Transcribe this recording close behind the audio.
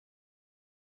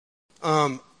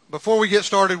Before we get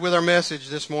started with our message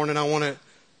this morning,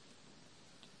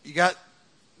 you got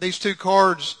these two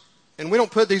cards, and we don't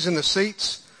put these in the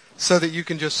seats so that you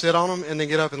can just sit on them and then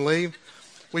get up and leave.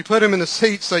 We put them in the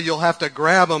seats so you'll have to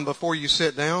grab them before you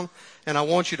sit down, and I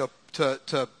want you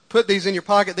to put these in your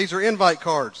pocket. These are invite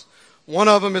cards. One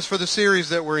of them is for the series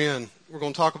that we're in. We're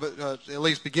going to talk about, at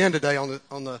least begin today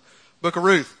on the Book of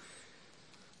Ruth.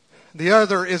 The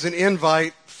other is an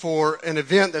invite for an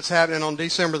event that's happening on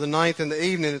December the 9th in the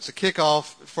evening. It's a kickoff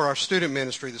for our student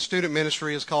ministry. The student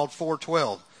ministry is called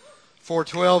 412.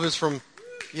 412 is from,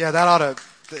 that ought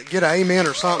to get an amen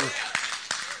or something.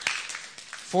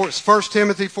 It's 1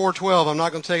 Timothy 4:12. I'm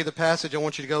not going to tell you the passage. I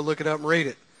want you to go look it up and read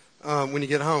it when you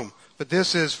get home. But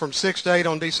this is from 6 to 8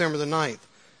 on December the 9th.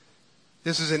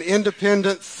 This is an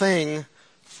independent thing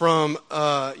from,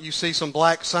 you see some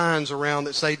black signs around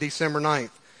that say December 9th.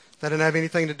 That didn't have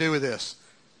anything to do with this.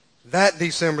 That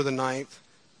December the 9th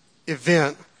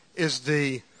event is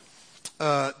we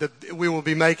will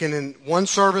be making in one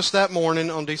service that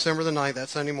morning on December the 9th, that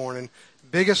Sunday morning,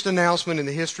 biggest announcement in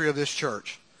the history of this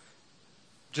church.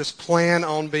 Just plan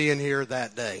on being here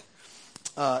that day.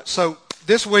 So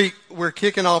this week we're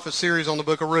kicking off a series on the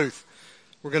Book of Ruth.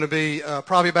 We're going to be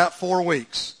probably about 4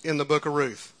 weeks in the Book of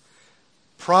Ruth.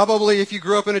 Probably if you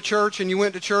grew up in a church and you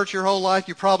went to church your whole life,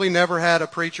 you probably never had a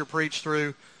preacher preach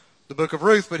through the Book of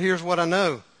Ruth. But here's what I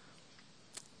know.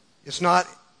 It's not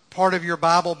part of your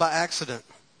Bible by accident.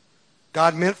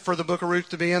 God meant for the Book of Ruth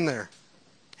to be in there.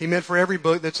 He meant for every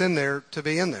book that's in there to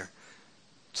be in there.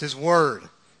 It's His Word.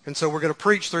 And so we're going to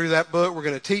preach through that book. We're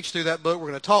going to teach through that book. We're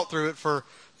going to talk through it for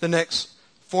the next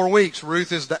 4 weeks.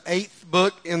 Ruth is the 8th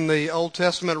book in the Old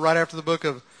Testament, right after the book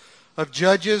of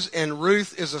Judges. And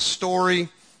Ruth is a story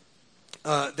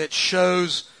that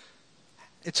shows,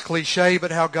 it's cliche,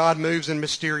 but how God moves in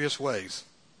mysterious ways.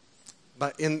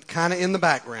 But kind of in the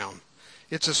background.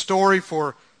 It's a story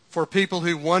for people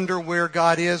who wonder where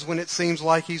God is when it seems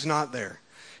like He's not there.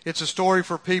 It's a story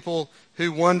for people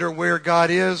who wonder where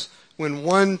God is when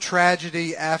one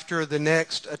tragedy after the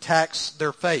next attacks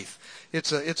their faith.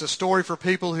 It's a story for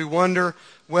people who wonder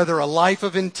whether a life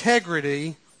of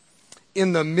integrity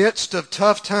in the midst of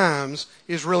tough times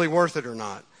is really worth it or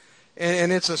not.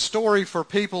 And it's a story for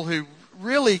people who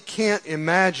really can't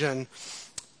imagine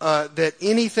that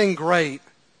anything great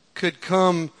could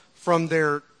come from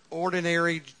their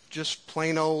ordinary, just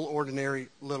plain old ordinary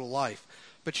little life.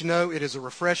 But it is a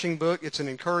refreshing book. It's an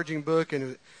encouraging book.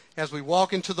 And as we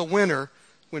walk into the winter,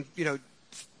 when,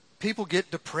 people get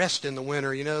depressed in the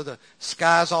winter, the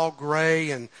sky's all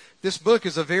gray. And this book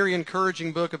is a very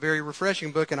encouraging book, a very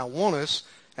refreshing book. And I want us,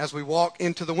 as we walk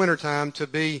into the wintertime, to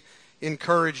be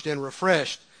encouraged and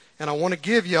refreshed. And I want to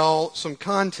give y'all some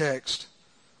context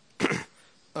and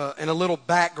a little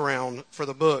background for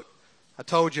the book. I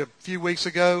told you a few weeks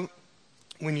ago,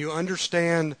 when you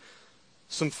understand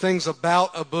some things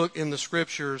about a book in the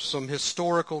Scriptures, some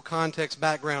historical context,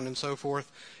 background, and so forth,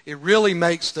 it really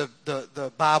makes the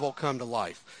Bible come to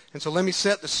life. And so let me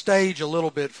set the stage a little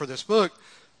bit for this book.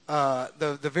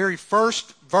 The very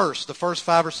first verse, the first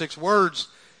 5 or 6 words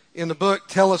in the book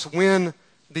tell us when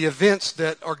the events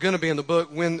that are going to be in the book,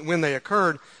 when they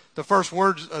occurred. The first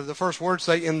words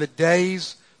say, in the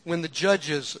days when the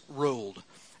judges ruled.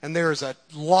 And there is a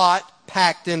lot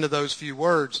packed into those few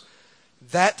words.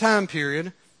 That time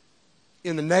period,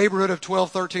 in the neighborhood of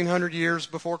 1300 years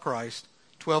before Christ,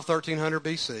 1300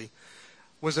 BC,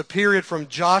 was a period from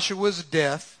Joshua's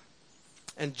death,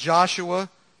 and Joshua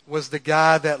was the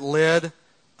guy that led,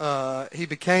 he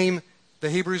became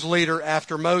the Hebrews' leader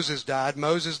after Moses died.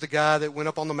 Moses, the guy that went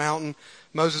up on the mountain.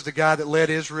 Moses, the guy that led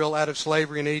Israel out of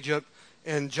slavery in Egypt.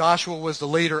 And Joshua was the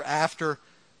leader after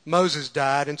Moses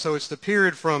died. And so it's the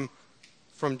period from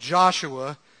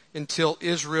Joshua until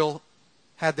Israel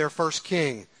had their first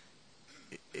king.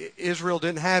 Israel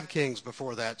didn't have kings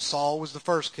before that. Saul was the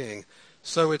first king.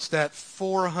 So it's that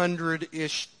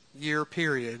 400-ish year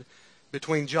period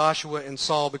between Joshua and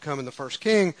Saul becoming the first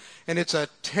king. And it's a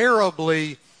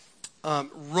terribly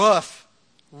rough,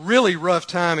 really rough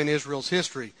time in Israel's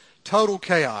history. Total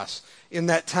chaos. In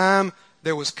that time,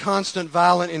 there was constant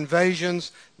violent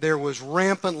invasions. There was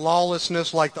rampant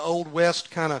lawlessness, like the Old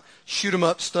West kind of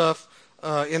shoot-'em-up stuff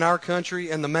in our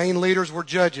country. And the main leaders were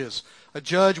judges. A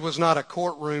judge was not a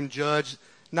courtroom judge.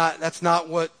 That's not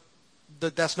what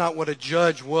a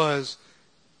judge was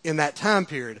in that time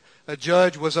period. A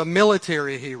judge was a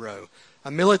military hero.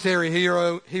 A military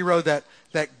hero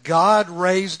that God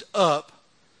raised up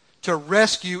to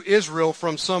rescue Israel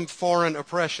from some foreign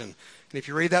oppression. And if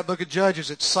you read that book of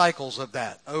Judges, it's cycles of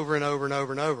that over and over and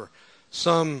over and over.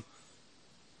 Some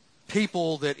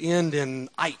people that end in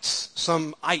ites.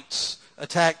 Some ites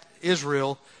attacked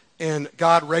Israel, and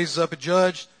God raises up a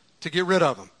judge to get rid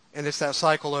of them. And it's that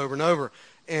cycle over and over.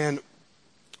 And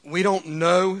we don't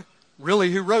know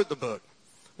really who wrote the book.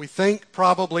 We think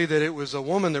probably that it was a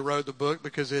woman that wrote the book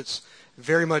because it's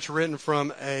very much written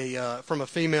from a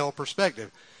female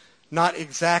perspective. Not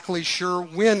exactly sure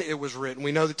when it was written.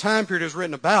 We know the time period is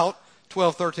written about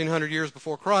 1,1300 years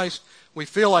before Christ. We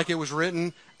feel like it was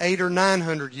written 800 or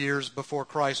 900 years before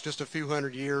Christ, just a few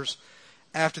hundred years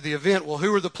after the event. Well,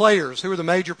 who are the players? Who are the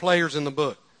major players in the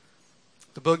book?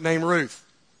 The book named Ruth.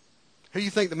 Who do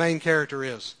you think the main character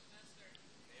is?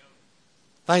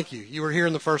 Thank you. You were here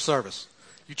in the first service.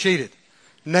 You cheated.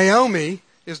 Naomi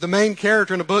is the main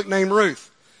character in a book named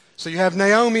Ruth. So you have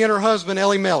Naomi and her husband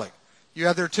Elimelech. You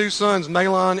have their two sons,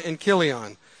 Mahlon and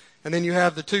Chilion. And then you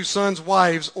have the two sons'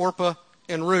 wives, Orpah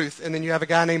and Ruth. And then you have a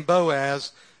guy named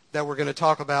Boaz that we're going to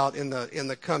talk about in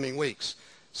the coming weeks.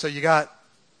 So you got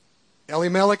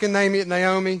Elimelech and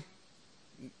Naomi,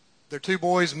 their two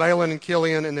boys, Mahlon and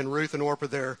Chilion, and then Ruth and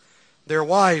Orpah, their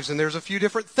wives. And there's a few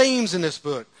different themes in this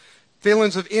book.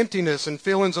 Feelings of emptiness and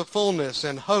feelings of fullness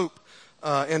and hope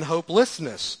and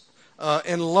hopelessness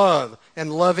and love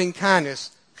and loving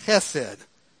kindness, chesed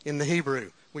in the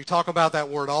Hebrew. We talk about that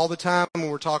word all the time when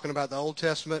we're talking about the Old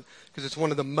Testament because it's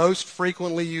one of the most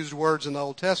frequently used words in the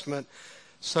Old Testament.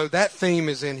 So that theme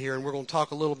is in here, and we're going to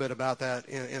talk a little bit about that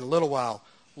in a little while.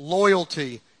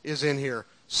 Loyalty is in here.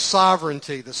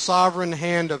 Sovereignty, the sovereign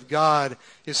hand of God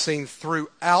is seen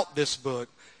throughout this book.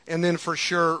 And then for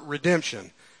sure,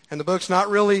 redemption. And the book's not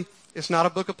really, it's not a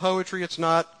book of poetry. It's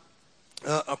not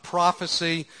a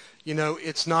prophecy. You know,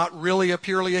 it's not really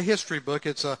purely a history book.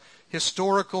 It's a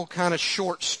historical kind of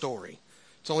short story.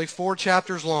 It's only 4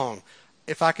 chapters long.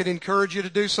 If I could encourage you to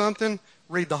do something,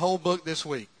 read the whole book this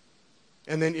week.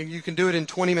 And then you can do it in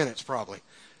 20 minutes probably.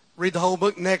 Read the whole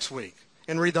book next week.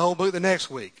 And read the whole book the next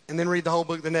week. And then read the whole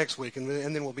book the next week. And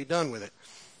then we'll be done with it.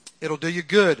 It'll do you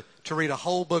good to read a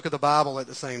whole book of the Bible at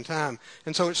the same time.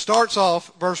 And so it starts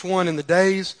off, verse 1, in the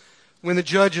days when the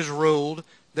judges ruled,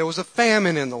 there was a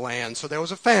famine in the land. So there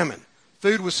was a famine.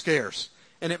 Food was scarce.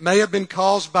 And it may have been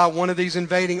caused by one of these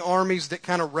invading armies that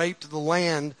kind of raped the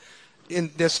land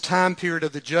in this time period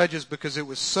of the judges because it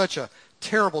was such a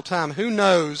terrible time. Who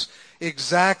knows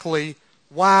exactly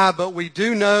why, but we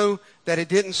do know that it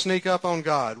didn't sneak up on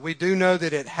God. We do know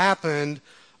that it happened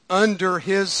under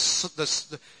his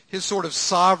sort of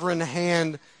sovereign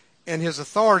hand and his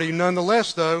authority.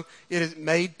 Nonetheless, though,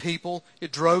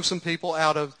 it drove some people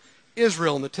out of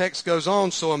Israel. And the text goes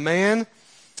on, so a man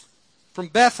from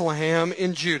Bethlehem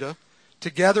in Judah,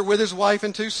 together with his wife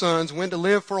and 2 sons, went to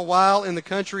live for a while in the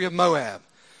country of Moab.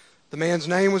 The man's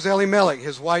name was Elimelech.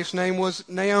 His wife's name was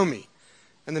Naomi.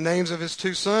 And the names of his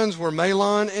 2 sons were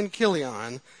Mahlon and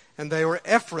Chilion. And they were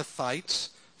Ephrathites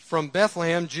from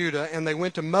Bethlehem, Judah. And they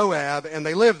went to Moab and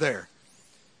they lived there.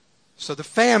 So the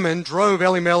famine drove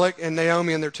Elimelech and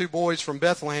Naomi and their 2 boys from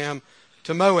Bethlehem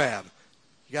to Moab.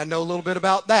 You got to know a little bit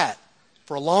about that.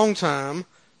 For a long time,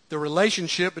 the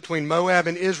relationship between Moab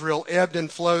and Israel ebbed and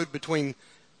flowed between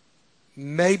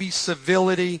maybe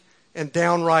civility and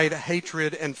downright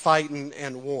hatred and fighting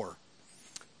and war.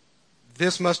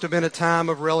 This must have been a time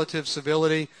of relative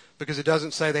civility because it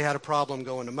doesn't say they had a problem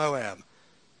going to Moab.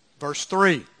 Verse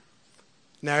 3.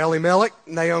 Now Elimelech,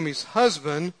 Naomi's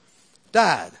husband,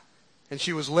 died, and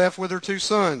she was left with her 2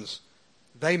 sons.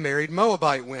 They married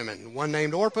Moabite women, one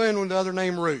named Orpah and the other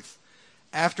named Ruth.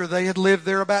 After they had lived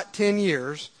there about 10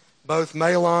 years, both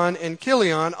Mahlon and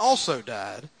Chilion also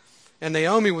died, and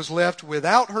Naomi was left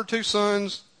without her 2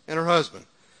 sons and her husband.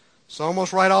 So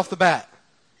almost right off the bat,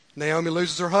 Naomi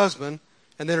loses her husband,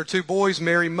 and then her 2 boys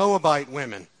marry Moabite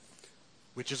women,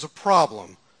 which is a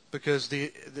problem because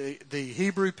the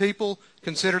Hebrew people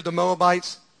considered the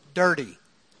Moabites dirty,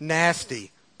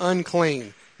 nasty,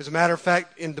 unclean. As a matter of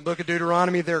fact, in the book of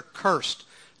Deuteronomy, they're cursed.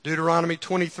 Deuteronomy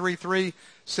 23:3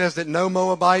 says that no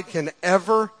Moabite can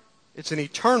ever, it's an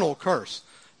eternal curse,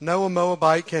 no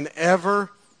Moabite can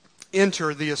ever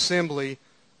enter the assembly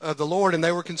of the Lord. And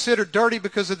they were considered dirty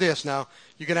because of this. Now,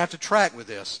 you're going to have to track with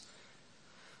this.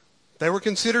 They were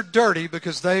considered dirty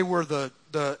because they were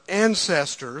the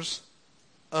ancestors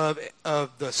of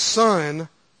the son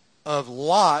of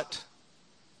Lot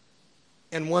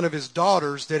and one of his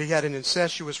daughters that he had an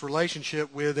incestuous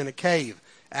relationship with in a cave.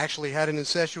 Actually had an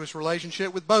incestuous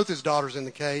relationship with both his daughters in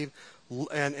the cave,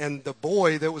 and the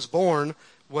boy that was born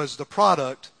was the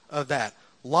product of that.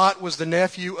 Lot was the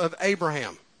nephew of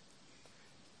Abraham.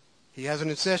 He has an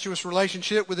incestuous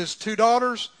relationship with his 2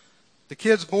 daughters. The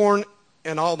kid's born,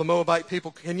 and all the Moabite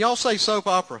people. Can y'all say soap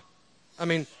opera? I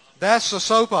mean, that's a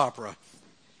soap opera.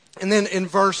 And then in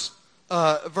verse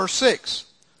 6,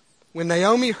 when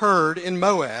Naomi heard in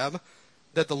Moab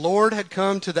that the Lord had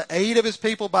come to the aid of his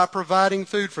people by providing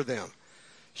food for them,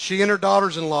 she and her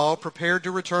daughters-in-law prepared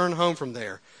to return home from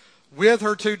there. With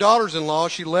her 2 daughters-in-law,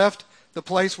 she left the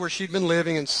place where she'd been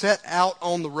living and set out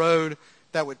on the road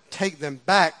that would take them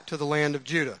back to the land of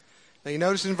Judah. Now you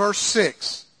notice in verse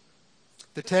 6,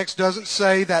 the text doesn't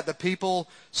say that the people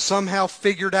somehow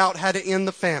figured out how to end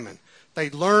the famine. They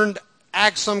learned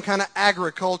some kind of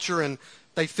agriculture and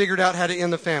they figured out how to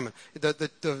end the famine.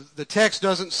 The text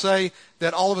doesn't say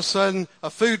that all of a sudden a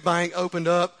food bank opened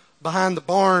up behind the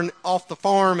barn off the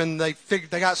farm and they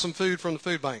got some food from the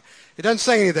food bank. It doesn't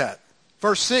say any of that.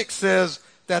 Verse 6 says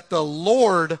that the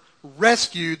Lord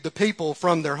rescued the people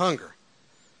from their hunger.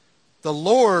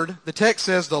 The text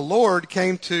says the Lord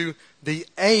came to the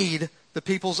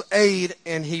people's aid,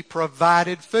 and he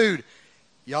provided food.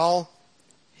 Y'all,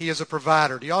 he is a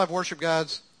provider. Do y'all have worship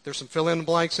guides? There's some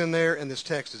fill-in-the-blanks in there, and this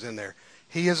text is in there.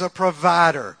 He is a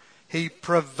provider. He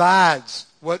provides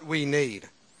what we need.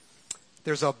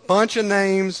 There's a bunch of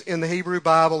names in the Hebrew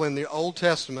Bible in the Old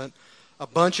Testament, a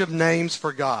bunch of names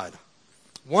for God.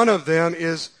 One of them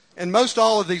is, and most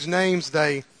all of these names,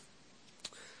 they're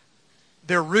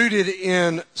rooted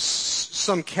in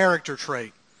some character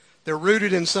trait. They're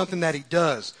rooted in something that he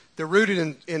does. They're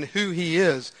rooted in who he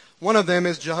is. One of them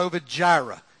is Jehovah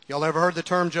Jireh. Y'all ever heard the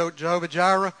term Jehovah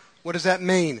Jireh? What does that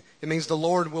mean? It means the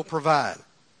Lord will provide.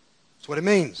 That's what it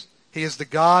means. He is the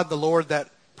God, the Lord that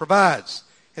provides.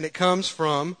 And it comes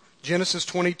from Genesis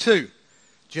 22.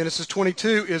 Genesis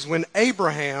 22 is when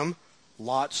Abraham,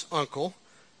 Lot's uncle,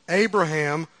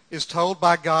 Abraham is told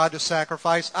by God to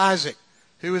sacrifice Isaac.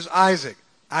 Who is Isaac?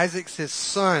 Isaac's his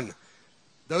son.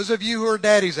 Those of you who are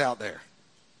daddies out there,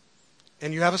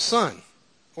 and you have a son,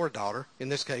 or a daughter, in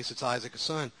this case it's Isaac, a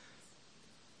son,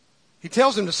 he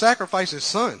tells him to sacrifice his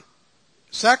son.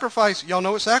 Sacrifice, y'all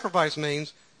know what sacrifice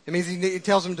means. It means he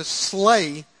tells him to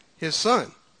slay his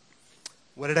son.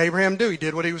 What did Abraham do? He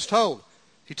did what he was told.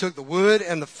 He took the wood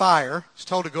and the fire. He's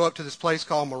told to go up to this place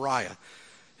called Moriah.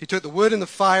 He took the wood and the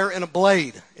fire and a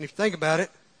blade. And if you think about it,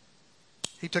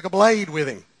 he took a blade with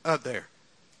him up there.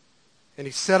 And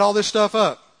he set all this stuff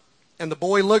up. And the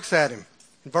boy looks at him.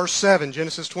 In verse 7,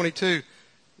 Genesis 22,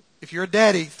 if you're a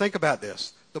daddy, think about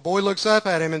this. The boy looks up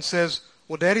at him and says,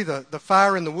 well, Daddy, the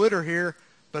fire and the wood are here,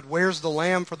 but where's the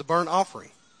lamb for the burnt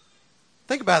offering?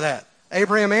 Think about that.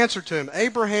 Abraham answered to him.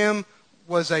 Abraham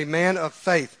was a man of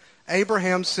faith.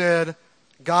 Abraham said,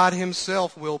 God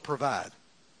himself will provide.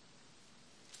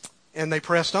 And they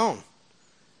pressed on.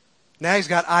 Now he's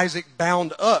got Isaac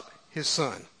bound up, his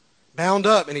son. Bound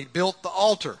up, and he built the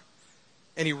altar.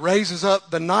 And he raises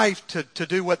up the knife to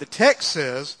do what the text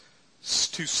says,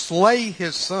 to slay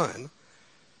his son.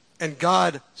 And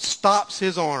God stops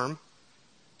his arm,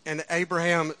 and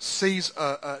Abraham sees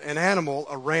an animal,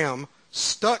 a ram,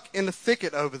 stuck in the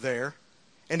thicket over there,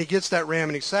 and he gets that ram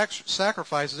and he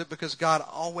sacrifices it because God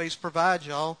always provides,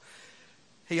 y'all.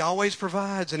 He always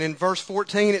provides. And in verse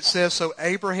 14 it says, so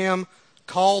Abraham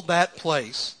called that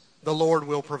place, the Lord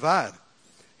will provide.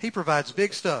 He provides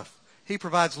big stuff. He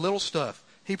provides little stuff.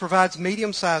 He provides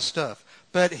medium-sized stuff.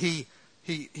 But he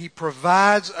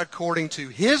provides according to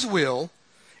his will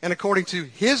and according to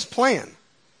his plan.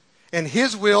 And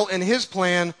his will and his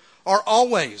plan are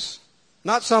always,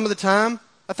 not some of the time,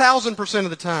 1,000% of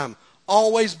the time,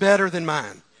 always better than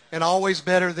mine and always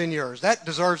better than yours. That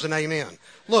deserves an amen.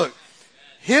 Look,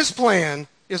 his plan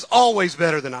is always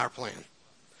better than our plan.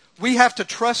 We have to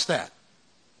trust that.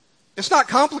 It's not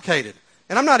complicated.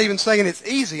 And I'm not even saying it's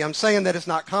easy. I'm saying that it's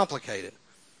not complicated.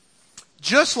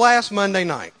 Just last Monday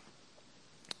night,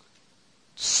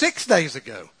 6 days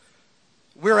ago,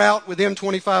 we're out with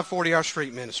M2540, our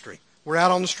street ministry. We're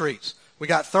out on the streets. We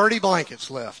got 30 blankets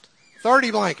left.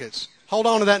 30 blankets. Hold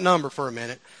on to that number for a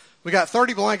minute. We got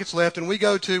 30 blankets left, and we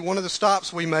go to one of the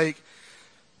stops we make,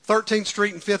 13th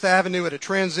Street and 5th Avenue at a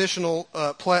transitional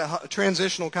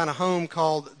kind of home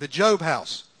called the Job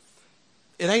House.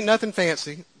 It ain't nothing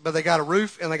fancy, but they got a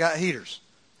roof and they got heaters.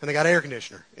 And they got air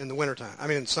conditioner in the wintertime.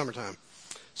 In the summertime.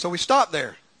 So we stopped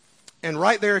there. And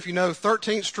right there, if you know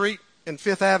 13th Street and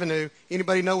 5th Avenue,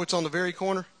 anybody know what's on the very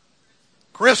corner?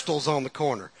 Crystal's on the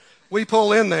corner. We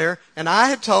pull in there, and I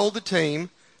had told the team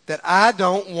that I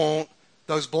don't want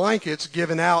those blankets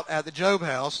given out at the Job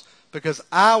House because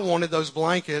I wanted those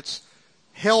blankets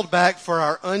held back for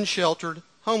our unsheltered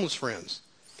homeless friends.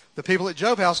 The people at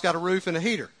Job House got a roof and a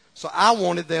heater, so I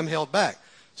wanted them held back.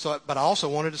 But I also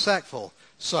wanted a sack full.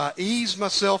 So I eased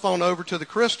myself on over to the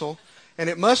Crystal, and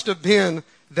it must have been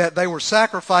that they were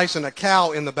sacrificing a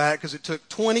cow in the back because it took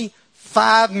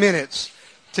 25 minutes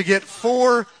to get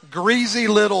 4 greasy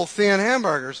little thin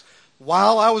hamburgers.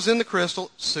 While I was in the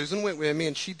Crystal, Susan went with me,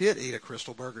 and she did eat a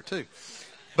Crystal burger too.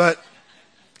 But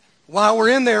while we're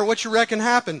in there, what you reckon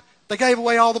happened? They gave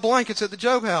away all the blankets at the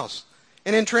Job house.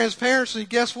 And in transparency,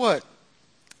 guess what?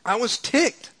 I was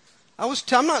ticked.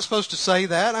 I'm not supposed to say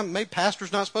that. Maybe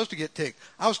pastor's not supposed to get ticked.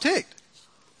 I was ticked.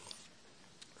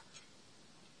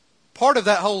 Part of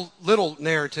that whole little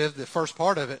narrative, the first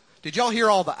part of it, did y'all hear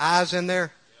all the I's in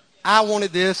there? I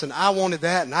wanted this, and I wanted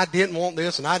that, and I didn't want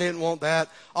this, and I didn't want that.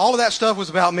 All of that stuff was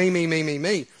about me, me, me, me,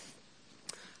 me.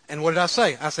 And what did I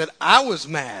say? I said, I was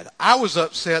mad. I was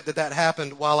upset that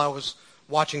happened while I was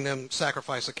watching them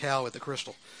sacrifice a cow at the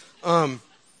Crystal.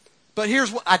 But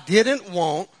here's what I didn't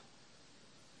want: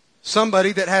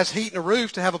 somebody that has heat and a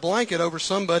roof to have a blanket over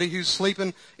somebody who's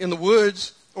sleeping in the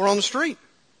woods or on the street.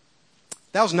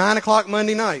 That was 9 o'clock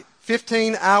Monday night.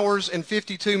 15 hours and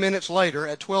 52 minutes later,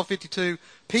 at 12:52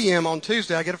 p.m. on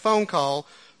Tuesday, I get a phone call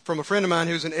from a friend of mine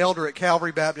who's an elder at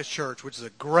Calvary Baptist Church, which is a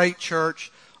great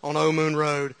church on Old Moon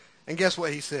Road. And guess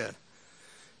what he said?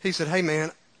 He said, hey,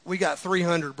 man, we got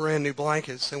 300 brand new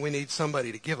blankets, and we need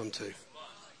somebody to give them to.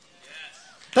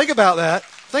 Think about that.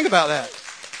 Think about that.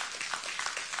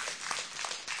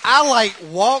 I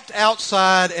walked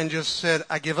outside and just said,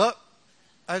 I give up.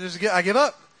 I give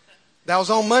up. That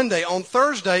was on Monday. On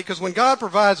Thursday, because when God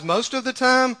provides most of the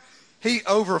time, he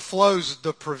overflows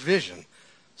the provision.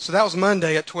 So that was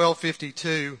Monday at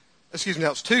 12:52. That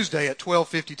was Tuesday at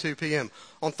 12:52 p.m.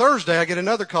 On Thursday, I get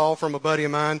another call from a buddy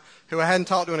of mine who I hadn't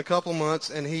talked to in a couple of months,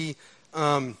 and he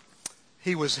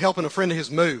was helping a friend of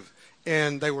his move,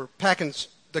 and they were packing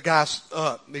the guys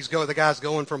up. The guy's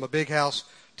going from a big house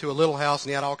to a little house,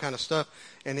 and he had all kind of stuff.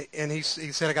 And he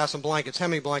said, I got some blankets. How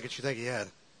many blankets you think he had?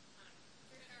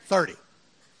 30.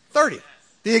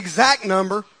 The exact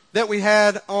number that we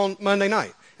had on Monday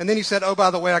night. And then he said, oh,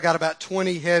 by the way, I got about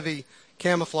 20 heavy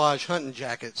camouflage hunting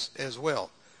jackets as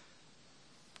well.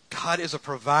 God is a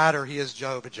provider. He is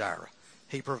Jehovah Jireh.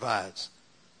 He provides.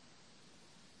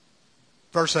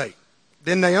 Verse 8.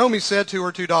 Then Naomi said to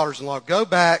her two daughters-in-law, Go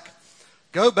back,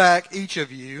 each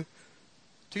of you,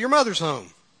 to your mother's home.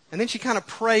 And then she kind of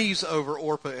prays over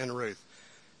Orpah and Ruth.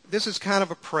 This is kind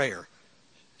of a prayer.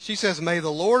 She says, may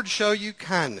the Lord show you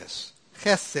kindness.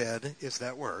 Chesed is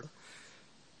that word.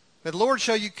 May the Lord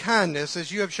show you kindness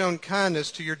as you have shown kindness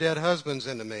to your dead husbands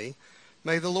and to me.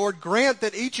 May the Lord grant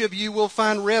that each of you will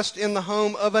find rest in the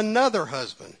home of another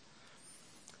husband.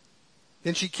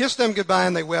 Then she kissed them goodbye,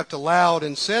 and they wept aloud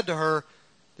and said to her,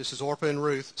 this is Orpah and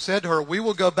Ruth, said to her, we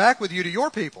will go back with you to your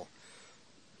people.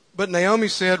 But Naomi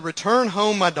said, return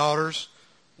home, my daughters.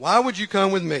 Why would you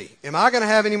come with me? Am I going to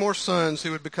have any more sons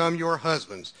who would become your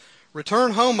husbands?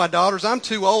 Return home, my daughters. I'm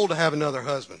too old to have another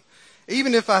husband.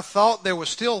 Even if I thought there was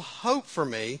still hope for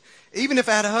me, even if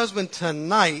I had a husband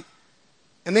tonight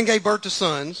and then gave birth to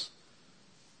sons,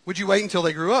 would you wait until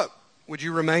they grew up? Would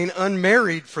you remain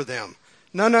unmarried for them?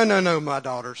 No, my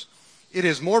daughters. It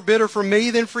is more bitter for me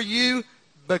than for you,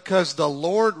 because the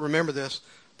Lord, remember this,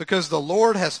 because the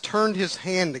Lord has turned his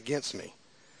hand against me.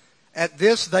 At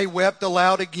this they wept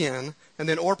aloud again, and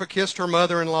then Orpah kissed her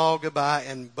mother-in-law goodbye,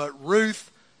 but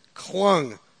Ruth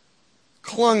clung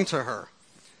to her.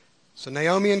 So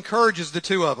Naomi encourages the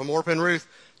two of them, Orpah and Ruth.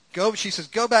 She says,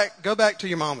 go back to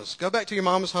your mamas. Go back to your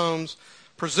mamas' homes,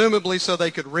 presumably so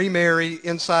they could remarry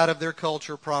inside of their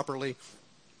culture properly.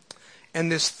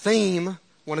 And this theme,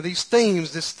 one of these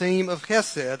themes, this theme of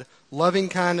Chesed, loving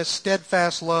kindness,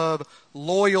 steadfast love,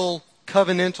 loyal,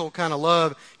 covenantal kind of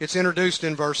love, it's introduced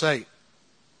in verse 8.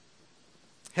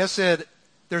 Hesed,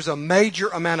 there's a major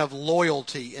amount of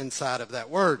loyalty inside of that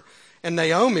word. And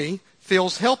Naomi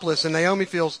feels helpless, and Naomi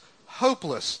feels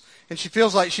hopeless. And she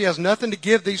feels like she has nothing to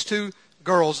give these two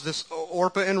girls, this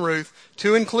Orpah and Ruth,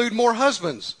 to include more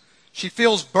husbands. She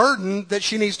feels burdened that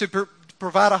she needs to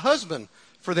provide a husband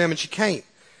for them, and she can't.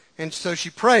 And so she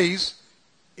prays,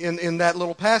 in that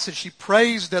little passage, she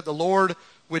prays that the Lord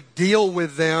would deal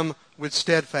with them with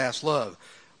steadfast love.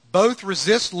 Both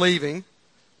resist leaving,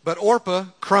 but Orpah,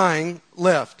 crying,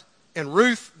 left. And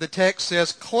Ruth, the text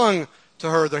says, clung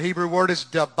to her. The Hebrew word is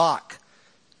dabak,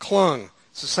 clung.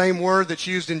 It's the same word that's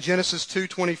used in Genesis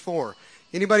 2:24.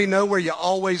 Anybody know where you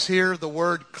always hear the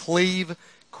word cleave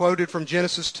quoted from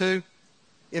Genesis 2?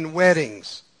 In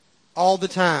weddings, all the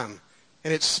time.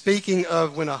 And it's speaking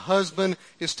of when a husband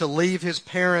is to leave his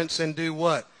parents and do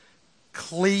what?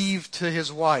 Cleave to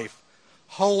his wife.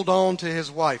 Hold on to his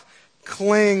wife.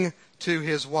 Cling to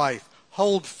his wife.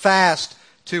 Hold fast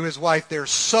to his wife.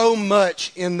 There's so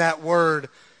much in that word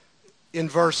in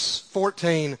verse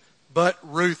 14. But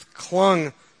Ruth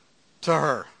clung to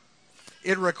her.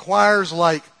 It requires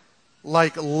like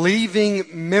leaving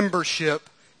membership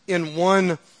in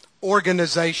one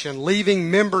organization, leaving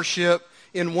membership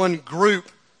in one group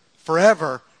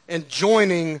forever and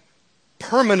joining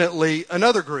permanently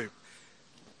another group.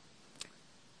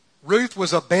 Ruth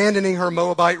was abandoning her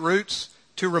Moabite roots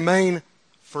to remain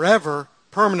forever,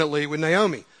 permanently with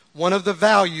Naomi. One of the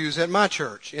values at my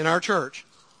church, in our church,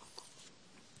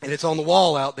 and it's on the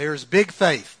wall out there, is big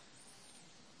faith.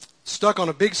 Stuck on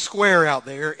a big square out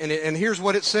there, and here's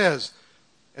what it says.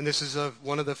 And this is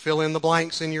one of the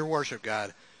fill-in-the-blanks in your worship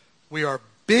guide. We are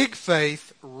big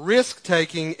faith,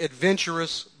 risk-taking,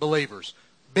 adventurous believers.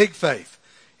 Big faith.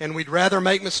 And we'd rather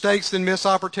make mistakes than miss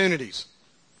opportunities.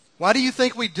 Why do you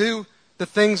think we do the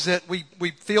things that we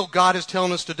feel God is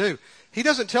telling us to do? He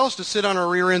doesn't tell us to sit on our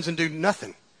rear ends and do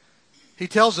nothing. He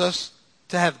tells us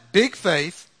to have big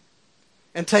faith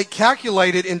and take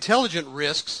calculated, intelligent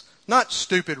risks, not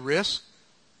stupid risks,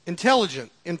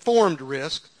 intelligent, informed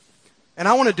risks. And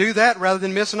I want to do that rather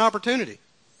than miss an opportunity.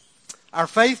 Our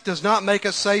faith does not make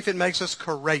us safe, it makes us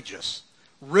courageous.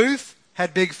 Ruth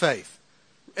had big faith.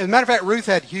 As a matter of fact, Ruth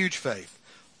had huge faith.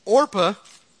 Orpah,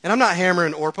 and I'm not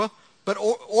hammering Orpah, but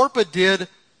Orpah did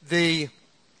the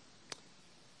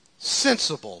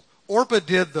sensible. Orpah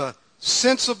did the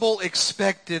sensible,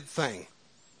 expected thing.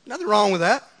 Nothing wrong with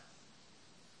that.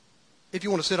 If you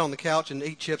want to sit on the couch and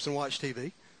eat chips and watch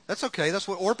TV, that's okay. That's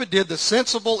what Orpah did, the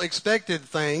sensible, expected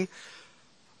thing.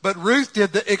 But Ruth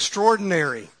did the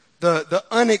extraordinary, the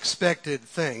unexpected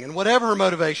thing. And whatever her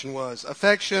motivation was,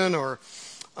 affection or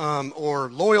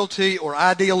loyalty or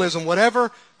idealism,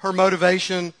 whatever her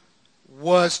motivation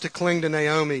was to cling to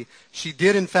Naomi, she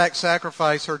did in fact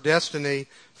sacrifice her destiny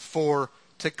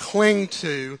to cling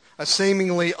to a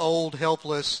seemingly old,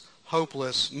 helpless,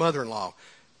 hopeless mother-in-law.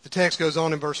 The text goes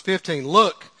on in verse 15.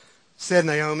 Look, said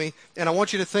Naomi, and I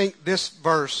want you to think this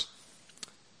verse.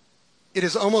 It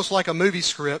is almost like a movie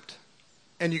script,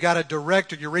 and you got a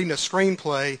director, you're reading a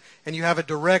screenplay, and you have a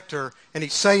director, and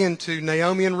he's saying to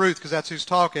Naomi and Ruth, because that's who's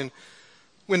talking,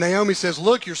 when Naomi says,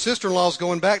 look, your sister-in-law's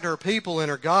going back to her people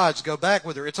and her gods, go back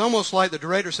with her. It's almost like the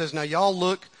director says, now y'all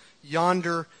look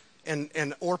yonder,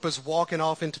 and Orpah's walking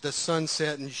off into the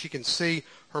sunset, and she can see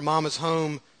her mama's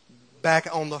home back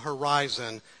on the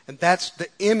horizon. And that's the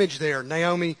image there.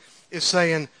 Naomi is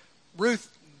saying,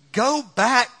 Ruth, go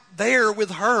back there with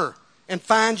her and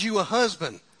find you a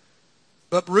husband.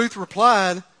 But Ruth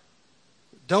replied,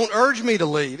 don't urge me to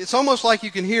leave. It's almost like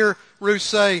you can hear Ruth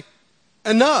say,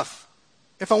 enough.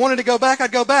 If I wanted to go back,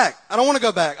 I'd go back. I don't want to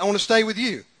go back. I want to stay with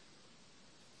you.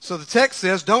 So the text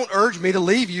says, don't urge me to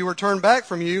leave you or turn back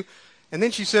from you. And then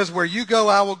she says, where you go,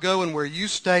 I will go, and where you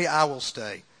stay, I will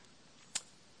stay.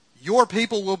 Your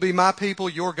people will be my people,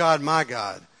 your God, my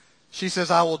God. She says,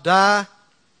 I will die.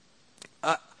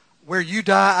 Where you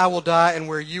die, I will die, and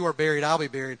where you are buried, I'll be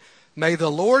buried. May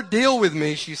the Lord deal with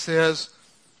me, she says,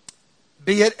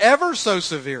 be it ever so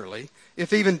severely,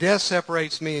 if even death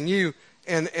separates me and you.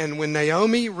 And when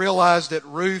Naomi realized that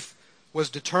Ruth was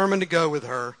determined to go with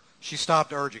her, she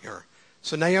stopped urging her.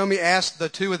 So Naomi asked the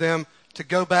two of them to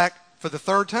go back for the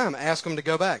third time. Ask them to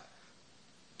go back.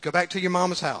 Go back to your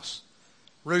mama's house.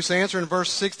 Ruth's answer in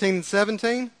verse 16 and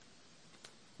 17,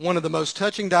 one of the most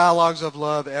touching dialogues of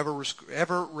love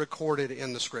ever recorded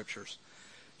in the Scriptures.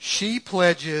 She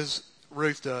pledges,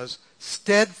 Ruth does,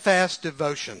 steadfast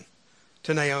devotion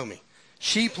to Naomi.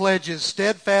 She pledges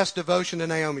steadfast devotion to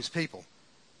Naomi's people.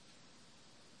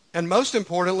 And most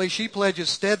importantly, she pledges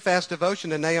steadfast devotion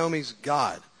to Naomi's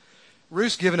God.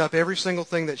 Ruth's given up every single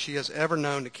thing that she has ever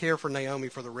known to care for Naomi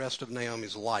for the rest of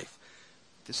Naomi's life.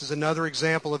 This is another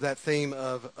example of that theme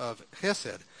of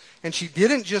Hesed. And she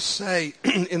didn't just say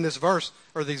in this verse,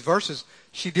 or these verses,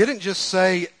 she didn't just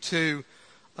say to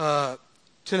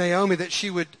Naomi that she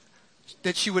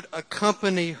would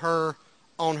accompany her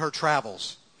on her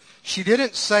travels. She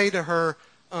didn't say to her,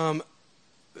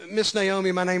 Miss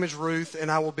Naomi, my name is Ruth,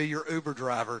 and I will be your Uber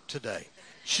driver today.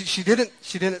 She didn't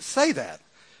say that.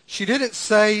 She didn't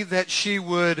say that she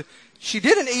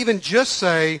didn't even just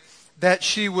say that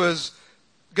she was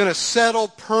going to settle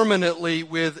permanently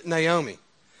with Naomi.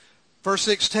 Verse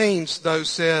 16, though,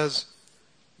 says,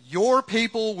 your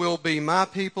people will be my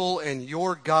people and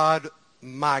your God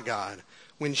my God.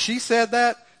 When she said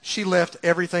that, she left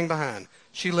everything behind.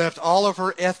 She left all of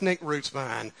her ethnic roots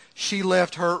behind. She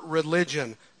left her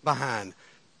religion behind.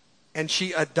 And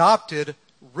she adopted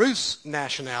Ruth's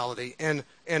nationality and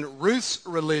Ruth's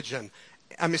religion.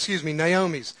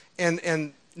 Naomi's.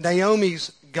 And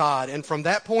Naomi's God. And from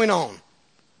that point on,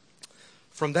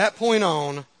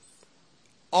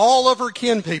 all of her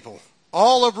kin people,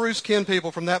 all of Ruth's kin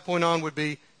people from that point on would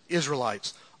be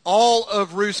Israelites. All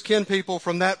of Ruth's kin people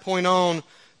from that point on,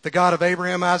 the God of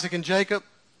Abraham, Isaac, and Jacob,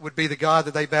 would be the God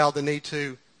that they bowed the knee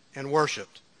to and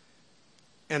worshiped.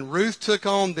 And Ruth took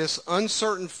on this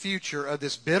uncertain future of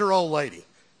this bitter old lady,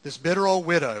 this bitter old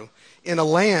widow, in a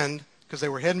land, because they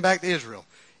were heading back to Israel,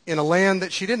 in a land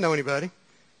that she didn't know anybody,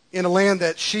 in a land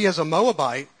that she as a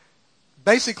Moabite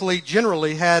basically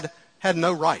generally had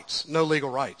no rights, no legal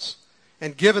rights.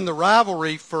 And given the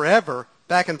rivalry forever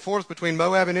back and forth between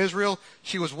Moab and Israel,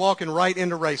 she was walking right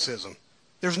into racism.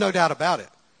 There's no doubt about it.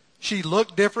 She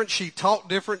looked different, she talked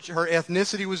different, her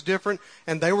ethnicity was different,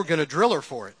 and they were going to drill her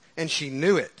for it. And she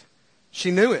knew it.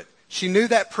 She knew it. She knew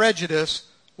that prejudice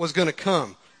was going to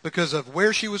come because of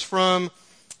where she was from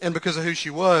and because of who she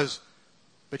was.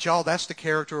 But y'all, that's the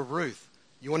character of Ruth.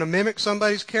 You want to mimic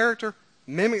somebody's character?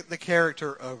 Mimic the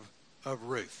character of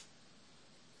Ruth.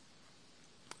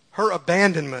 Her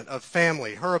abandonment of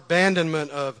family, her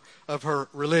abandonment of her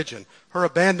religion, her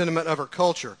abandonment of her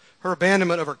culture, her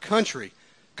abandonment of her country,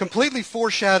 completely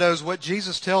foreshadows what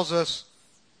Jesus tells us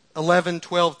 11,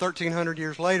 12, 1,300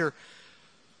 years later.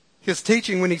 His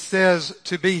teaching when he says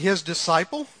to be his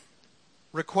disciple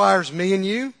requires me and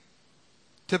you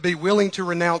to be willing to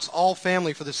renounce all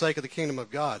family for the sake of the kingdom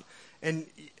of God. And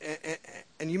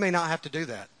you may not have to do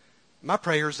that. My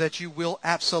prayer is that you will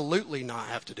absolutely not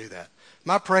have to do that.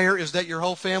 My prayer is that your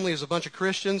whole family is a bunch of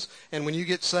Christians, and when you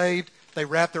get saved, they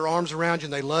wrap their arms around you,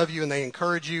 and they love you, and they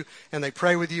encourage you, and they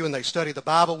pray with you, and they study the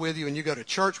Bible with you, and you go to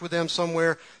church with them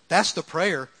somewhere. That's the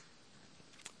prayer.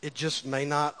 It just may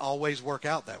not always work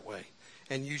out that way.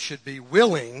 And you should be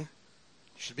willing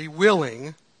to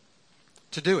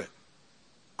do it.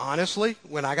 Honestly,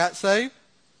 when I got saved,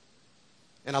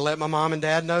 and I let my mom and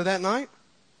dad know that night,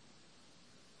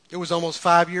 it was almost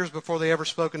 5 years before they ever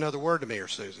spoke another word to me or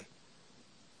Susan.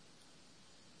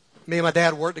 Me and my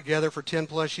dad worked together for 10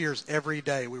 plus years. Every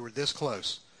day we were this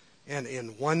close. And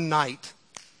in one night,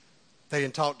 they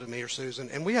didn't talk to me or Susan.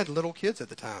 And we had little kids at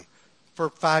the time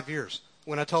for 5 years.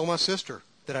 When I told my sister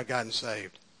that I'd gotten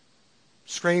saved,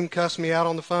 screamed, cussed me out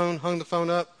on the phone, hung the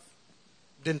phone up,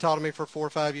 didn't talk to me for 4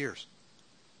 or 5 years.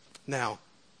 Now,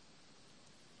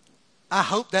 I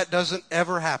hope that doesn't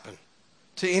ever happen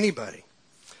to anybody.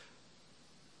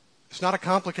 It's not a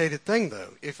complicated thing, though.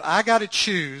 If I got to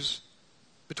choose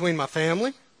between my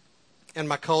family and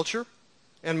my culture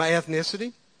and my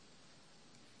ethnicity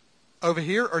over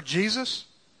here or Jesus,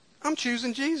 I'm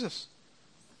choosing Jesus.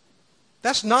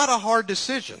 That's not a hard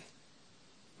decision.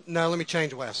 No, let me change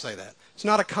the way I say that. It's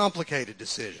not a complicated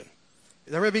decision.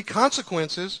 There may be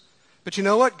consequences, but you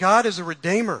know what? God is a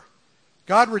redeemer.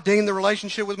 God redeemed the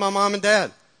relationship with my mom and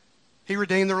dad. He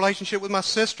redeemed the relationship with my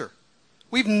sister.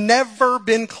 We've never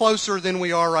been closer than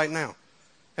we are right now.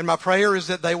 And my prayer is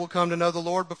that they will come to know the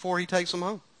Lord before he takes them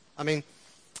home. I mean,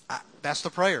 that's the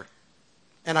prayer.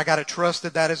 And I got to trust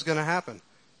that that is going to happen.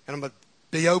 And I'm going to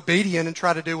be obedient and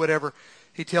try to do whatever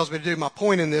he tells me to do. My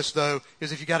point in this, though,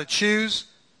 is if you got to choose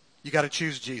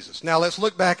Jesus. Now, let's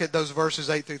look back at those verses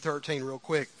 8 through 13 real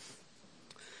quick.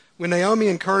 When Naomi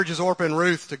encourages Orpah and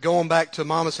Ruth to go on back to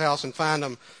Mama's house and find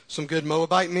them some good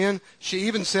Moabite men, she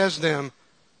even says to them,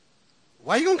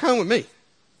 why are you going to come with me?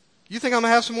 You think I'm going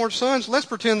to have some more sons? Let's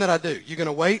pretend that I do. You're going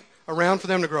to wait around for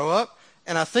them to grow up?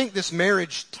 And I think this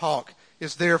marriage talk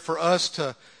is there for us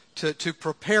to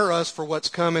prepare us for what's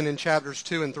coming in chapters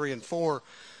 2 and 3 and 4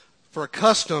 for a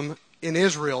custom in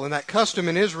Israel. And that custom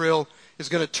in Israel is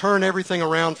going to turn everything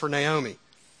around for Naomi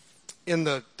in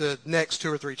the next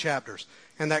 2 or 3 chapters.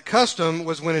 And that custom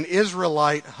was when an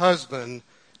Israelite husband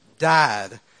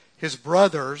died, his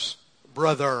brother,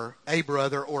 a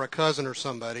brother or a cousin or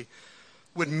somebody,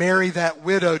 would marry that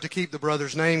widow to keep the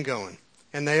brother's name going.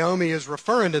 And Naomi is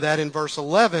referring to that in verse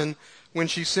 11 when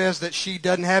she says that she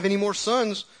doesn't have any more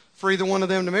sons for either one of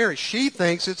them to marry. She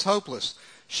thinks it's hopeless.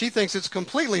 She thinks it's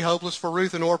completely hopeless for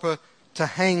Ruth and Orpah to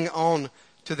hang on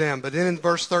to them. But then in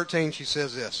verse 13 she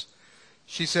says this.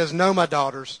 She says, no, my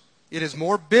daughters, it is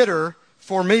more bitter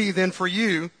for me than for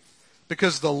you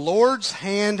because the Lord's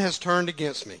hand has turned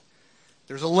against me.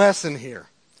 There's a lesson here.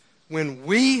 When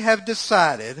we have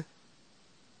decided,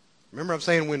 remember I'm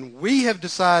saying when we have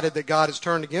decided that God has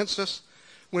turned against us,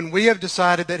 when we have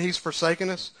decided that he's forsaken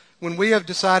us, when we have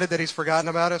decided that he's forgotten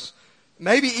about us,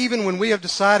 maybe even when we have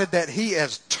decided that he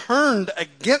has turned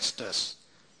against us,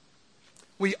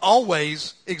 we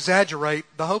always exaggerate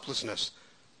the hopelessness.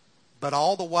 But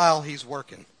all the while he's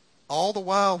working. All the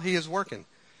while he is working.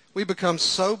 We become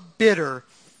so bitter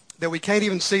that we can't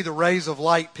even see the rays of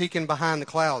light peeking behind the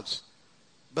clouds.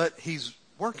 But he's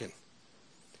working.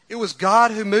 It was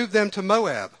God who moved them to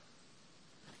Moab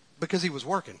because he was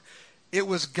working. It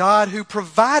was God who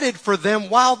provided for them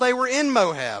while they were in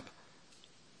Moab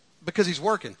because he's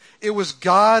working. It was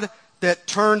God that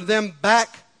turned them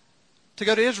back to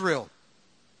go to Israel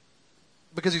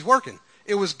because he's working.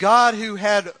 It was God who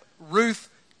had Ruth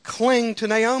cling to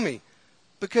Naomi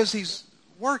because he's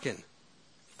working.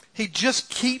 He just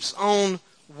keeps on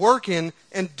working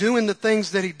and doing the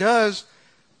things that he does.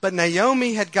 But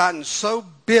Naomi had gotten so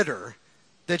bitter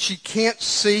that she can't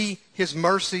see his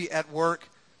mercy at work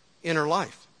in her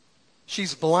life.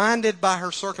 She's blinded by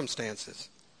her circumstances.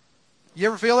 You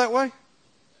ever feel that way?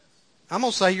 I'm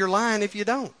going to say you're lying if you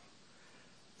don't.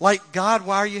 Like, God,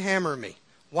 why are you hammering me?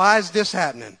 Why is this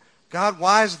happening? God,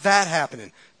 why is that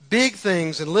happening? Big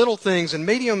things and little things and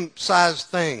medium-sized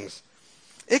things.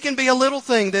 It can be a little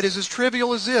thing that is as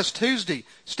trivial as this. Tuesday,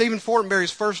 Stephen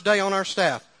Fortenberry's first day on our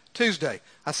staff. Tuesday.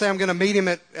 I say I'm going to meet him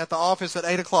at the office at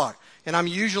 8 o'clock. And I'm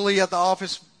usually at the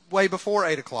office way before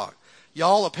 8 o'clock.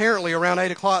 Y'all, apparently around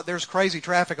 8 o'clock, there's crazy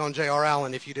traffic on J.R.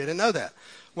 Allen if you didn't know that.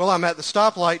 Well, I'm at the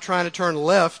stoplight trying to turn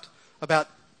left about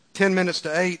 10 minutes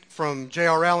to 8 from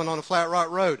J.R. Allen on a Flat Rock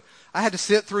Road. I had to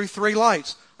sit through 3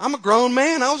 lights. I'm a grown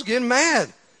man. I was getting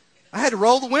mad. I had to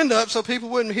roll the window up so people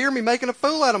wouldn't hear me making a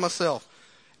fool out of myself.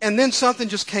 And then something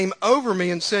just came over me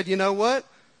and said, you know what?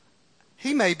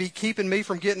 He may be keeping me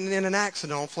from getting in an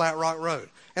accident on Flat Rock Road.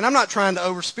 And I'm not trying to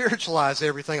over-spiritualize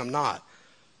everything. I'm not.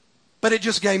 But it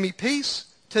just gave me peace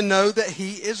to know that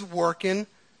he is working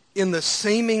in the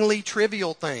seemingly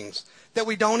trivial things that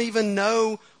we don't even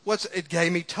know what's. It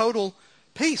gave me total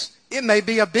peace. It may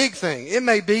be a big thing. It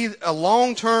may be a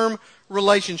long-term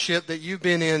relationship that you've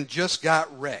been in just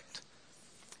got wrecked.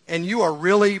 And you are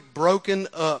really broken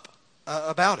up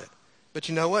about it. But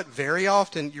you know what? Very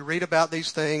often you read about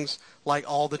these things like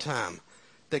all the time.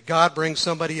 That God brings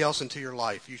somebody else into your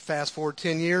life. You fast forward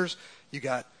 10 years, you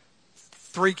got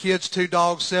 3 kids, 2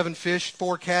 dogs, 7 fish,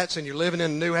 4 cats, and you're living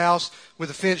in a new house with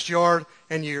a fenced yard,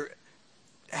 and you're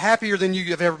happier than you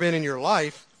have ever been in your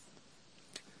life.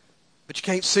 But you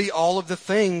can't see all of the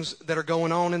things that are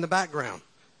going on in the background.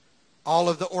 All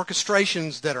of the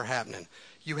orchestrations that are happening.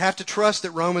 You have to trust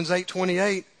that Romans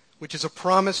 8:28, which is a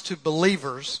promise to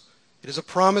believers, it is a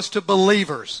promise to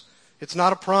believers. It's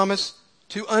not a promise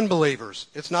to unbelievers.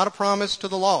 It's not a promise to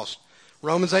the lost.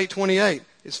 Romans 8:28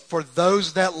 is for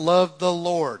those that love the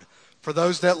Lord, for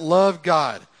those that love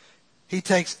God. He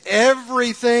takes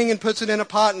everything and puts it in a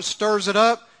pot and stirs it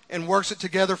up and works it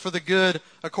together for the good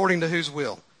according to whose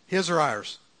will? His or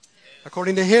ours?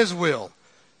 According to his will.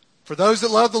 For those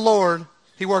that love the Lord,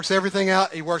 he works everything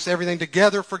out. He works everything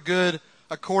together for good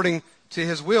according to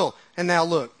his will. And now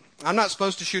look, I'm not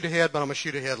supposed to shoot ahead, but I'm going to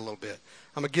shoot ahead a little bit.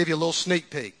 I'm going to give you a little sneak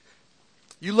peek.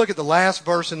 You look at the last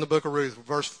verse in the book of Ruth,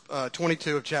 verse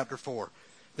 22 of chapter 4.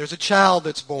 There's a child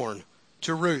that's born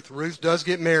to Ruth. Ruth does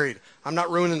get married. I'm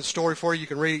not ruining the story for you. You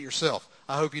can read it yourself.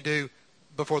 I hope you do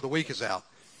before the week is out.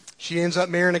 She ends up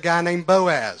marrying a guy named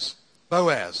Boaz.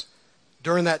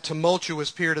 During that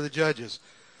tumultuous period of the Judges.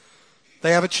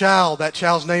 They have a child. That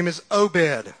child's name is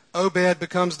Obed. Obed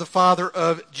becomes the father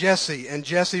of Jesse, and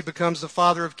Jesse becomes the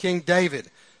father of King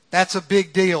David. That's a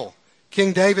big deal.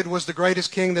 King David was the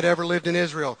greatest king that ever lived in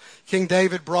Israel. King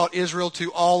David brought Israel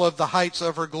to all of the heights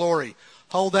of her glory.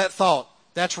 Hold that thought.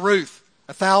 That's Ruth,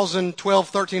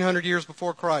 1,1300 years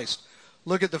before Christ.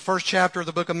 Look at the first chapter of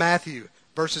the book of Matthew,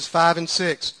 verses 5 and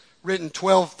 6, written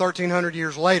 1,300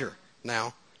 years later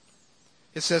now.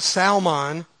 It says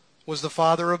Salmon was the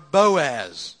father of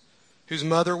Boaz, whose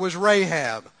mother was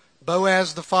Rahab.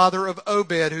 Boaz the father of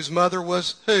Obed, whose mother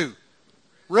was who?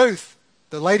 Ruth,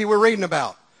 the lady we're reading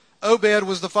about. Obed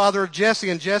was the father of Jesse,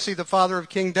 and Jesse the father of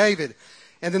King David.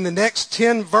 And then the next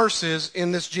 10 verses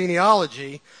in this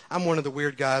genealogy, I'm one of the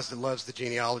weird guys that loves the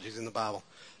genealogies in the Bible,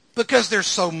 because there's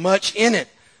so much in it.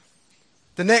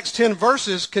 The next 10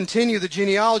 verses continue the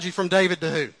genealogy from David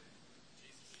to who?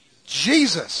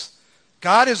 Jesus.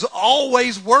 God is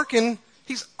always working.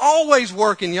 He's always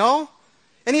working, y'all.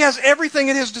 And he has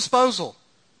everything at his disposal.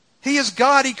 He is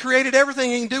God. He created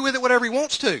everything. He can do with it whatever he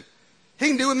wants to. He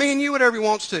can do with me and you whatever he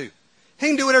wants to. He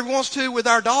can do whatever he wants to with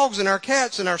our dogs and our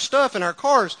cats and our stuff and our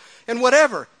cars and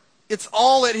whatever. It's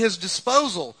all at his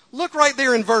disposal. Look right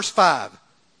there in verse 5.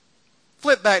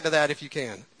 Flip back to that if you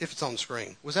can, if it's on the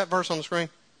screen. Was that verse on the screen?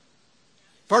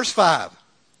 Verse 5.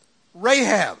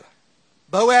 Rahab,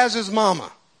 Boaz's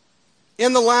mama,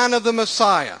 in the line of the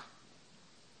Messiah.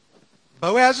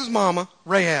 Boaz's mama,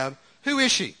 Rahab, who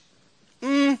is she?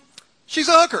 She's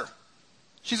a hooker.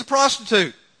 She's a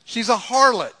prostitute. She's a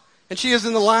harlot. And she is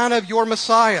in the line of your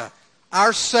Messiah,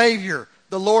 our Savior,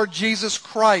 the Lord Jesus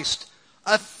Christ,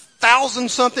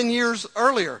 1,000-something years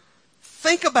earlier.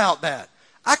 Think about that.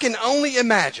 I can only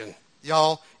imagine,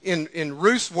 y'all, in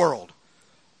Ruth's world,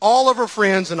 all of her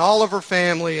friends and all of her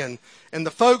family and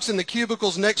the folks in the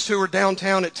cubicles next to her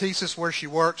downtown at Thesis where she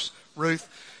works, Ruth,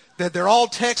 that they're all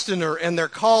texting her and they're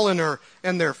calling her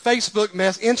and they're Facebook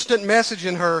instant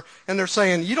messaging her, and they're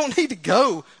saying, you don't need to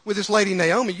go with this lady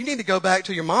Naomi. You need to go back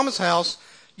to your mama's house.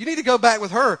 You need to go back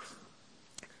with her.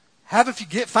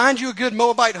 Find you a good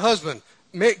Moabite husband.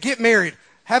 Get married.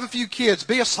 Have a few kids.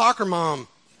 Be a soccer mom.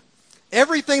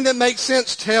 Everything that makes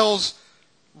sense tells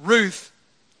Ruth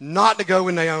not to go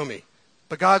with Naomi.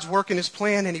 But God's working his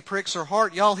plan, and he pricks her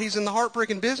heart. Y'all, he's in the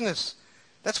heartbreaking business.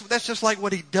 That's just like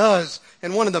what he does.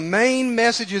 And one of the main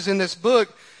messages in this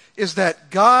book is that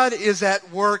God is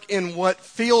at work in what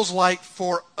feels like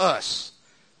for us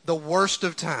the worst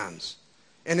of times.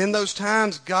 And in those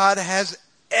times, God has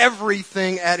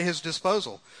everything at his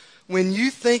disposal. When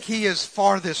you think he is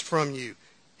farthest from you,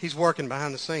 he's working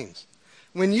behind the scenes.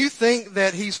 When you think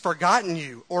that he's forgotten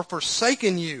you or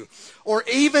forsaken you or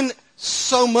even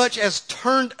so much as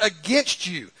turned against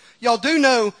you, y'all do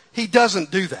know he doesn't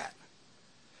do that.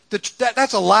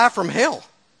 That's a lie from hell.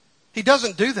 He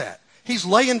doesn't do that. He's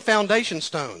laying foundation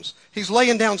stones. He's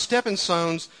laying down stepping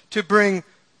stones to bring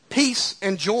peace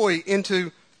and joy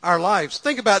into our lives.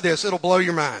 Think about this. It'll blow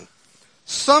your mind.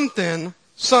 Something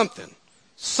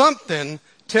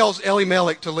tells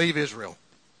Elimelech to leave Israel.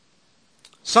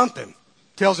 Something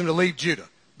tells him to leave Judah,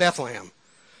 Bethlehem.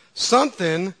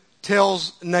 Something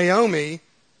tells Naomi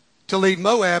to leave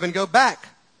Moab and go back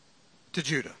to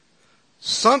Judah.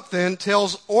 Something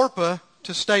tells Orpah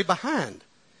to stay behind.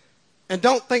 And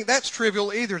don't think that's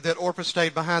trivial either, that Orpah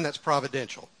stayed behind. That's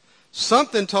providential.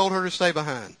 Something told her to stay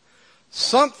behind.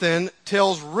 Something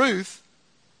tells Ruth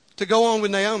to go on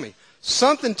with Naomi.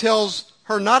 Something tells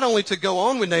her not only to go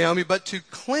on with Naomi, but to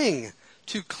cling,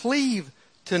 to cleave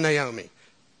to Naomi.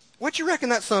 What you reckon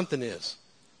that something is?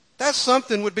 That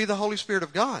something would be the Holy Spirit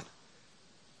of God.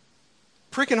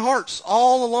 Pricking hearts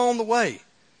all along the way.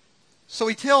 So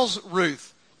he tells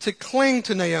Ruth to cling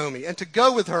to Naomi and to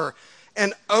go with her.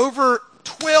 And over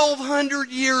 1,200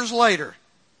 years later,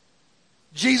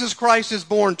 Jesus Christ is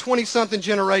born 20-something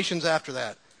generations after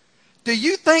that. Do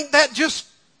you think that just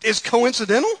is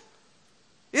coincidental?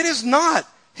 It is not.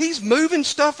 He's moving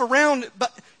stuff around,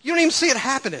 but you don't even see it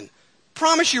happening.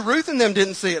 Promise you, Ruth and them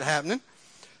didn't see it happening.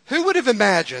 Who would have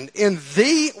imagined in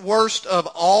the worst of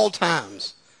all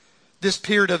times, this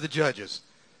period of the Judges,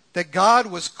 that God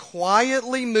was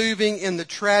quietly moving in the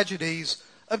tragedies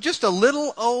of just a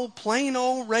little old, plain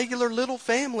old, regular little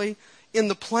family in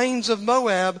the plains of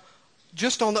Moab,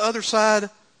 just on the other side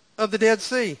of the Dead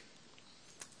Sea?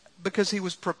 Because he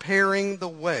was preparing the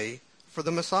way for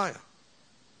the Messiah.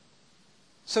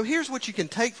 So here's what you can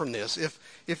take from this.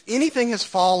 If anything has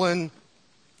fallen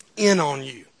in on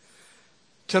you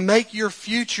to make your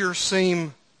future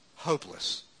seem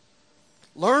hopeless,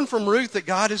 learn from Ruth that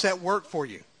God is at work for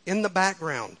you, in the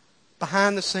background,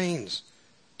 behind the scenes,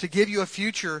 to give you a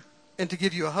future and to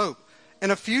give you a hope.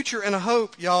 And a future and a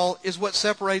hope, y'all, is what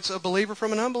separates a believer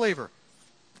from an unbeliever.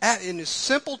 In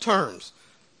simple terms,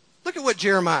 look at what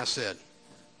Jeremiah said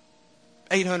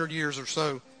 800 years or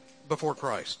so before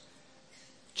Christ.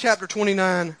 Chapter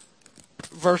 29,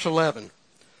 verse 11.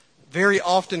 Very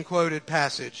often quoted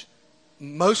passage,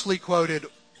 mostly quoted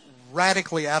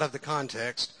radically out of the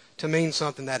context to mean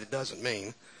something that it doesn't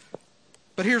mean.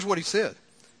 But here's what he said.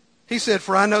 He said,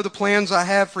 "For I know the plans I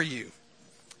have for you."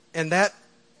 And that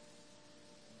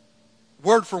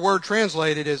word for word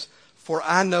translated is, "For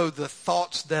I know the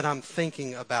thoughts that I'm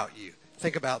thinking about you."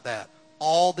 Think about that.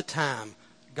 All the time,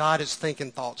 God is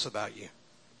thinking thoughts about you.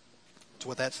 That's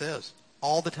what that says.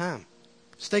 All the time.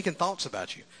 He's thinking thoughts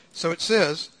about you. So it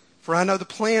says, "For I know the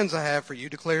plans I have for you,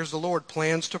 declares the Lord,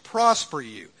 plans to prosper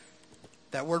you."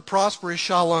 That word prosper is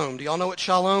shalom. Do y'all know what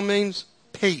shalom means?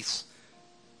 Peace.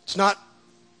 It's not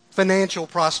financial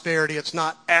prosperity. It's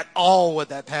not at all what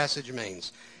that passage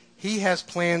means. He has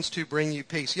plans to bring you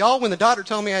peace. Y'all, when the doctor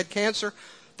told me I had cancer,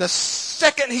 the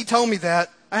second he told me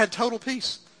that, I had total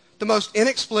peace. The most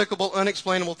inexplicable,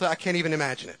 unexplainable thing. I can't even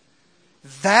imagine it.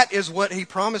 That is what he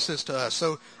promises to us.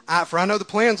 So, for I know the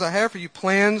plans I have for you,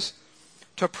 plans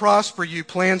to prosper you,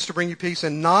 plans to bring you peace,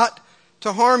 and not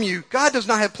to harm you. God does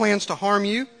not have plans to harm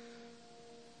you.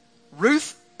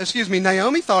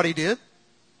 Naomi thought he did.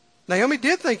 Naomi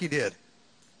did think he did.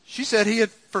 She said he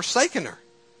had forsaken her.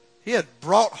 He had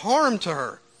brought harm to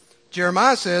her.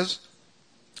 Jeremiah says,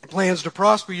 plans to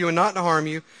prosper you and not to harm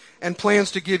you, and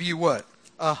plans to give you what?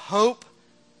 A hope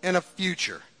and a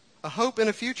future. A hope and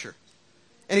a future.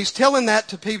 And he's telling that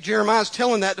to people, Jeremiah's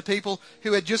telling that to people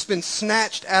who had just been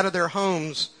snatched out of their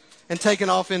homes and taken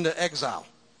off into exile.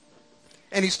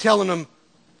 And he's telling them,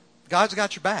 God's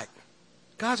got your back.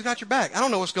 God's got your back. I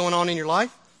don't know what's going on in your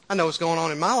life. I know what's going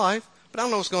on in my life, but I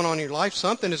don't know what's going on in your life.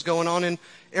 Something is going on in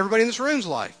everybody in this room's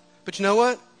life. But you know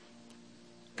what?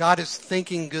 God is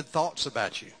thinking good thoughts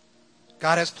about you.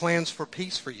 God has plans for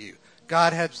peace for you.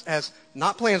 God has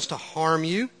not plans to harm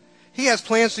you. He has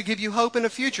plans to give you hope in the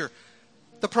future.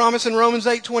 The promise in Romans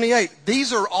 8:28.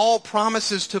 These are all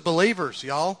promises to believers,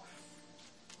 y'all.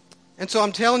 And so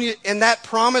I'm telling you, and that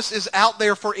promise is out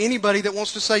there for anybody that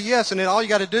wants to say yes. And then all you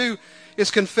got to do is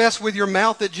confess with your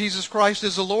mouth that Jesus Christ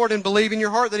is the Lord and believe in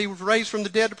your heart that He was raised from the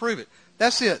dead to prove it.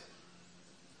 That's it.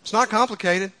 It's not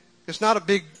complicated. It's not a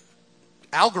big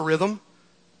algorithm.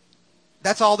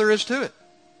 That's all there is to it.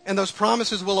 And those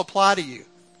promises will apply to you.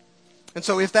 And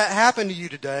so if that happened to you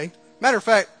today, matter of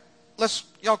fact,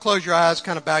 y'all close your eyes,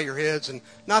 kind of bow your heads, and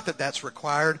not that that's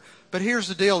required, but here's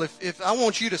the deal. If I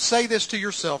want you to say this to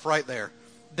yourself right there,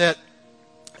 that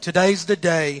today's the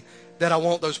day that I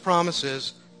want those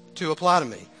promises to apply to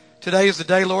me. Today is the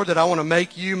day, Lord, that I want to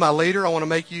make you my leader. I want to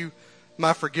make you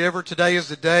my forgiver. Today is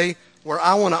the day where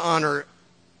I want to honor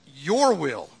your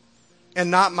will and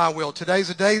not my will. Today's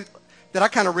the day that I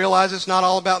kind of realize it's not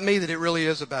all about me, that it really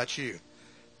is about you.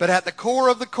 But at the core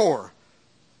of the core,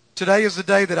 today is the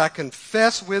day that I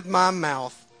confess with my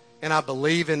mouth and I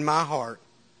believe in my heart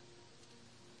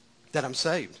that I'm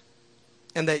saved.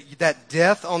 And that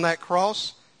death on that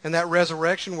cross and that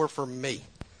resurrection were for me,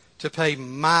 to pay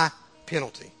my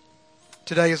penalty.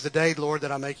 Today is the day, Lord,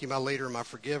 that I make you my leader and my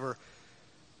forgiver.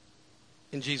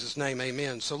 In Jesus' name,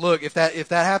 amen. So look, if that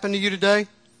happened to you today,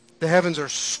 the heavens are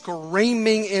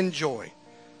screaming in joy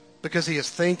because He is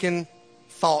thinking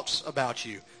thoughts about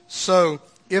you. So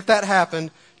if that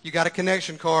happened, you got a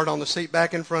connection card on the seat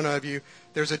back in front of you.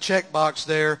 There's a check box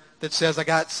there that says, I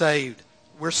got saved.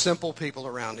 We're simple people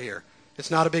around here.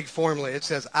 It's not a big formula. It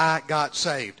says, I got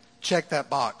saved. Check that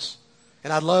box.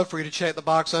 And I'd love for you to check the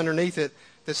box underneath it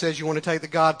that says you want to take the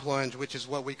God plunge, which is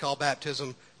what we call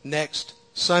baptism. Next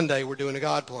Sunday, we're doing a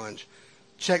God plunge.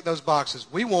 Check those boxes.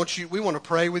 We want to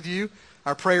pray with you.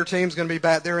 Our prayer team's going to be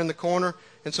back there in the corner.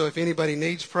 And so if anybody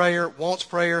needs prayer, wants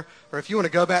prayer, or if you want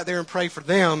to go back there and pray for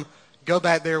them, go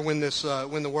back there when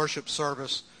the worship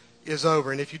service is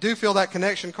over. And if you do fill that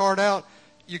connection card out,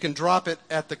 you can drop it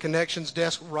at the connections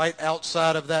desk right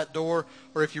outside of that door.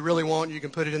 Or if you really want, you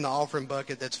can put it in the offering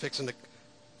bucket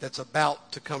that's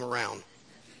about to come around.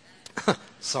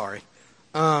 Sorry.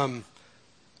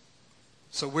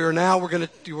 So we're going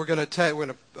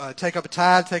to take up a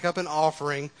tithe, take up an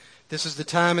offering. This is the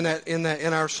time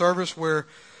in our service where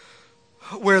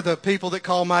the people that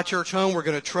call my church home, we're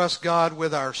going to trust God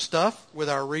with our stuff, with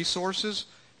our resources.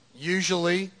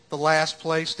 Usually the last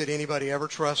place that anybody ever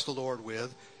trusts the Lord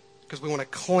with, because we want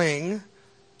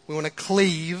to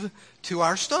cleave to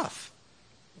our stuff.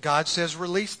 God says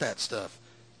release that stuff.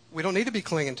 We don't need to be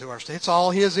clinging to our stuff. It's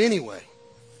all His anyway.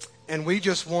 And we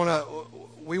just want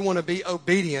to be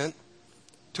obedient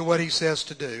to what He says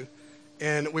to do.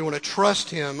 And we want to trust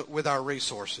Him with our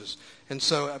resources. And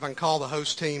so if I can call the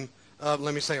host team up,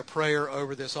 let me say a prayer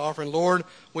over this offering. Lord,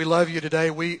 we love you today.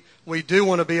 We do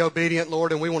want to be obedient,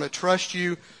 Lord, and we want to trust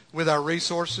you with our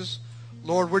resources.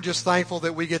 Lord, we're just thankful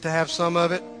that we get to have some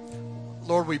of it.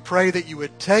 Lord, we pray that you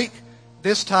would take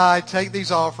this tithe, take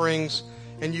these offerings,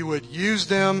 and you would use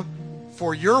them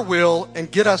for your will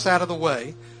and get us out of the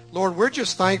way. Lord, we're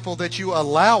just thankful that you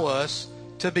allow us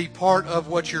to be part of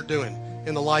what you're doing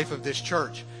in the life of this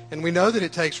church. And we know that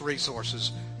it takes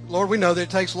resources. Lord, we know that it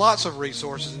takes lots of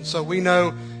resources. And so we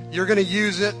know you're going to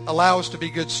use it, allow us to be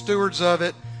good stewards of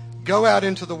it. Go out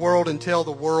into the world and tell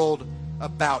the world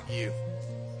about you.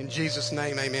 In Jesus'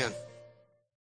 name, amen.